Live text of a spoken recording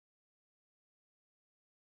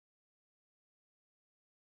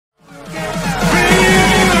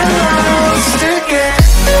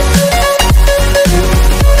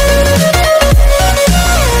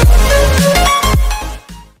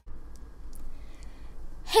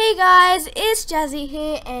Hey guys, it's Jazzy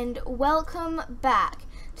here and welcome back.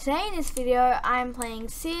 Today in this video I'm playing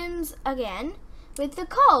Sims again with the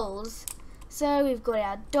Coles. So we've got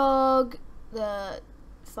our dog, the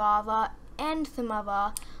father and the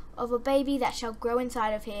mother of a baby that shall grow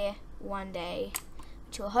inside of here one day,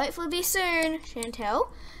 which will hopefully be soon,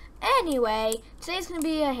 Chantel. Anyway, today's going to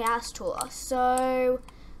be a house tour. So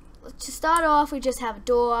to start off we just have a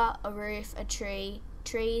door, a roof, a tree,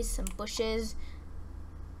 trees, some bushes,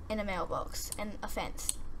 and a mailbox and a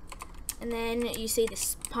fence. And then you see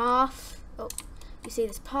this path.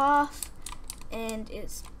 And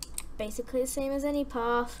it's basically the same as any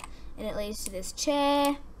path, and it leads to this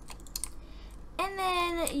chair. And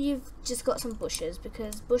then you've just got some bushes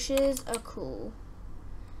because bushes are cool.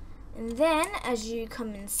 And then as you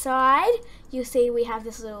come inside, you'll see we have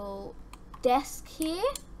this little desk here.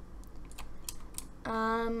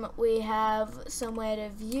 We have somewhere to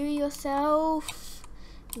view yourself.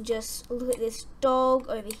 Just look at this dog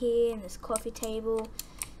over here and this coffee table.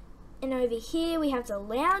 And over here we have the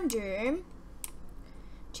lounge room,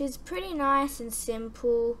 which is pretty nice and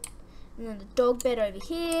simple. And then the dog bed over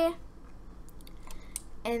here.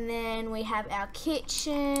 And then we have our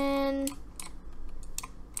kitchen,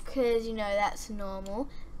 because you know that's normal,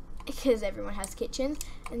 because everyone has kitchens.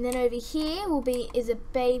 And then over here is a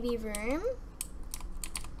baby room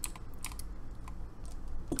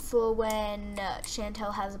for when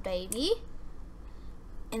Chantel has a baby.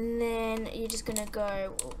 And then you're just gonna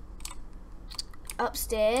go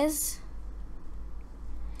upstairs,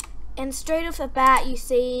 and straight off the bat you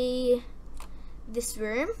see this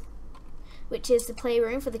room, which is the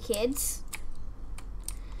playroom for the kids.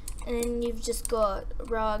 And then you've just got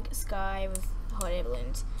rug, sky with hot air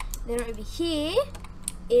balloons. Then over here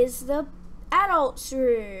is the adults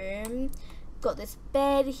room. Got this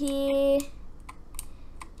bed here,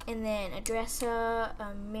 and then a dresser,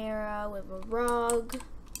 a mirror with a rug,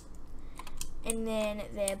 and then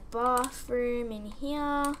their bathroom in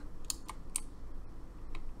here.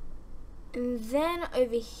 And then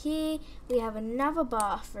over here we have another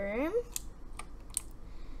bathroom,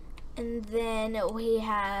 and then we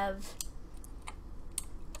have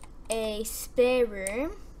a spare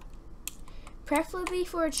room, preferably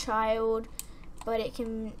for a child, but it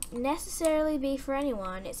can necessarily be for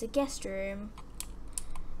anyone. It's a guest room.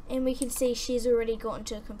 And we can see she's already gotten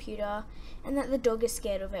to a computer and that the dog is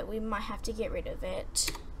scared of it. We might have to get rid of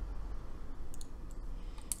it.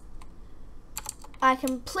 I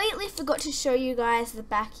completely forgot to show you guys the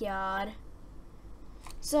backyard.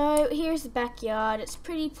 So here's the backyard. It's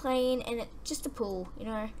pretty plain and it's just a pool, you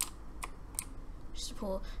know. Just a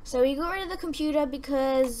pool. So we got rid of the computer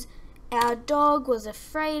because our dog was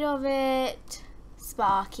afraid of it.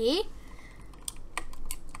 Sparky.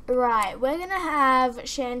 Right, we're gonna have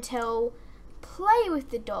Chantel play with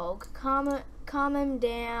the dog, calm him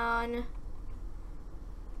down,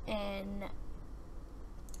 and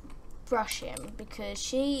brush him, because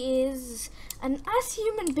she is an us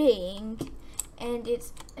human being, and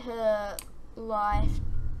it's her life,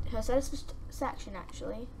 her satisfaction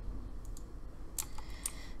actually.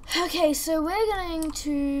 Okay, so we're going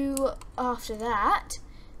to, after that,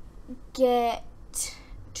 get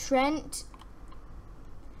Trent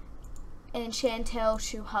and Chantel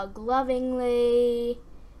to hug lovingly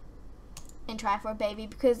and try for a baby,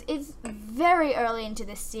 because it's very early into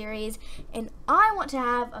this series and I want to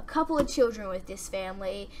have a couple of children with this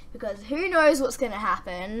family, because who knows what's going to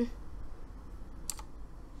happen.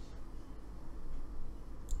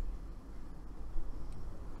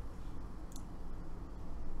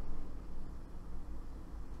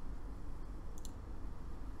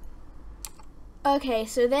 Okay,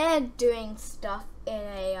 so they're doing stuff in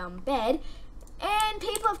a bed, and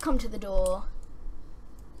people have come to the door.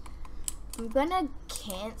 I'm gonna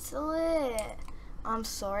cancel it. I'm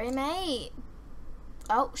sorry, mate.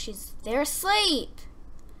 Oh, they're asleep.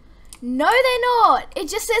 No, they're not. It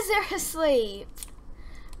just says they're asleep.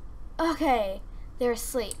 Okay, they're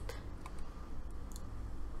asleep.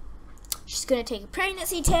 She's gonna take a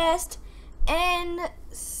pregnancy test and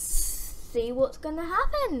see what's gonna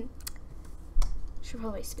happen. Should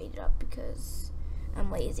probably speed it up because I'm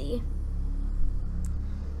lazy.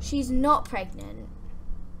 She's not pregnant.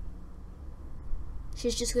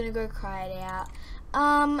 She's just gonna go cry it out.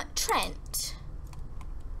 Trent,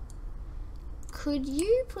 could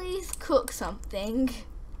you please cook something?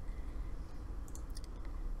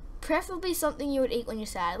 Preferably something you would eat when you're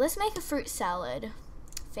sad. Let's make a fruit salad,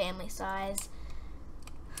 family size.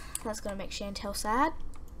 That's gonna make Chantel sad.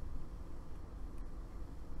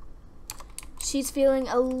 She's feeling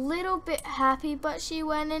a little bit happy, but she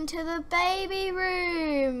went into the baby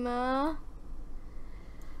room.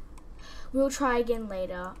 We'll try again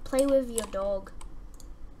later. Play with your dog.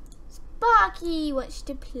 Sparky wants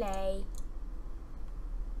to play.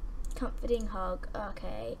 Comforting hug.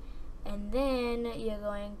 Okay. And then you're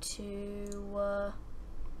going to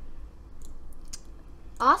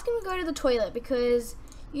ask him to go to the toilet because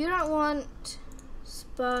you don't want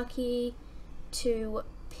Sparky to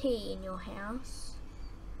pee in your house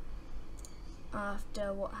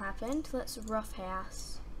after what happened. Let's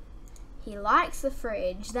roughhouse. He likes the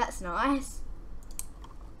fridge. That's nice.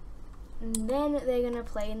 And then they're gonna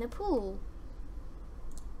play in the pool.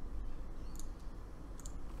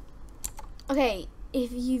 Okay,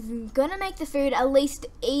 if you're gonna make the food, at least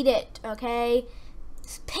eat it, okay?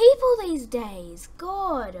 People these days,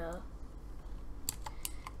 God.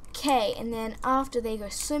 Okay, and then after they go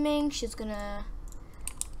swimming, she's gonna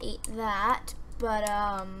eat that. But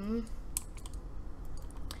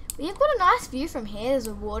we've got a nice view from here. There's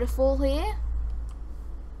a waterfall here.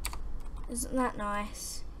 Isn't that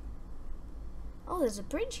nice? Oh, there's a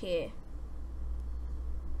bridge here.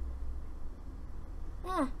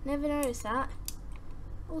 Ah, never noticed that.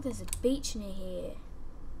 Oh, there's a beach near here.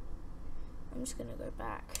 I'm just gonna go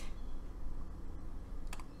back.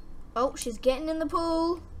 Oh, she's getting in the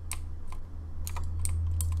pool.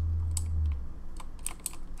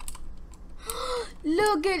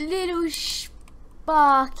 Look at little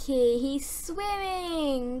Sparky. He's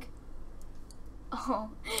swimming. Oh,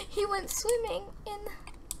 he went swimming in.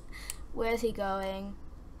 Where's he going?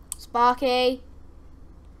 Sparky.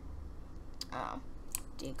 Oh,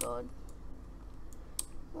 dear God.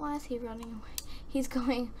 Why is he running away? He's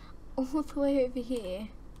going all the way over here.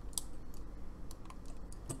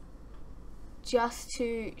 Just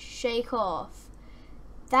to shake off.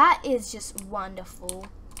 That is just wonderful.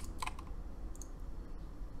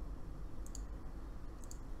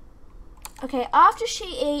 Okay, after she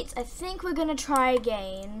eats, I think we're gonna try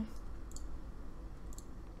again.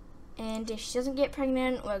 And if she doesn't get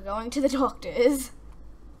pregnant, we're going to the doctors.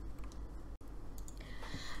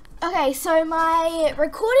 Okay, so my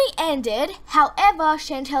recording ended. However,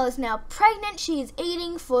 Chantel is now pregnant. She is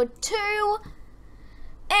eating for 2.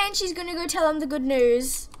 And she's gonna go tell them the good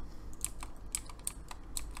news.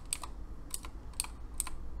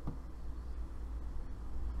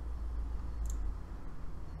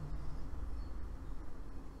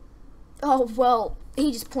 Oh, well,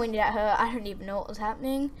 he just pointed at her. I don't even know what was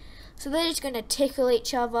happening. So they're just going to tickle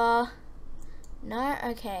each other. No?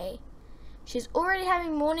 Okay. She's already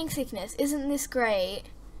having morning sickness. Isn't this great?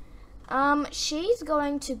 She's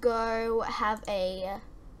going to go have a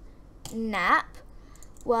nap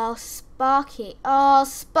while Sparky... Oh,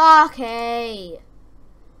 Sparky!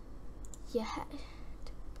 Yeah.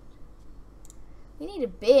 We need a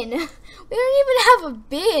bin. We don't even have a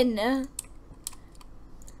bin.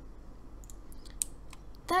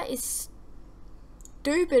 That is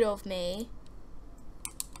stupid of me.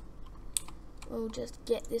 We'll just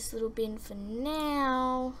get this little bin for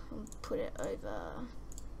now and put it over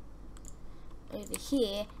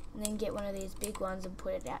here, and then get one of these big ones and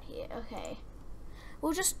put it out here. Okay.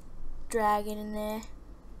 We'll just drag it in there.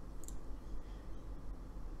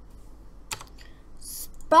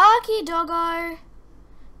 Sparky doggo,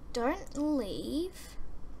 don't leave.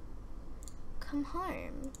 Come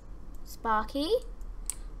home. Sparky?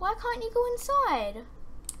 Why can't you go inside?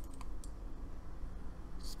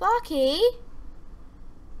 Sparky?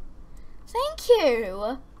 Thank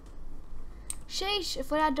you. Sheesh,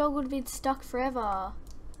 if our dog would have been stuck forever.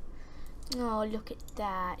 Oh, look at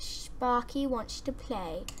that. Sparky wants to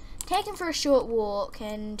play. Take him for a short walk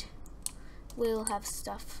and we'll have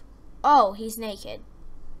stuff. Oh, he's naked.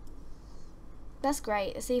 That's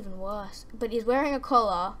great. It's even worse. But he's wearing a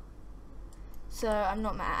collar. So I'm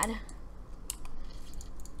not mad.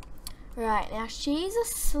 Right, now she's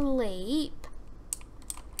asleep.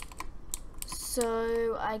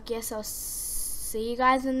 So I guess I'll see you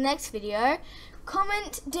guys in the next video.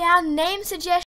 Comment down name suggestions.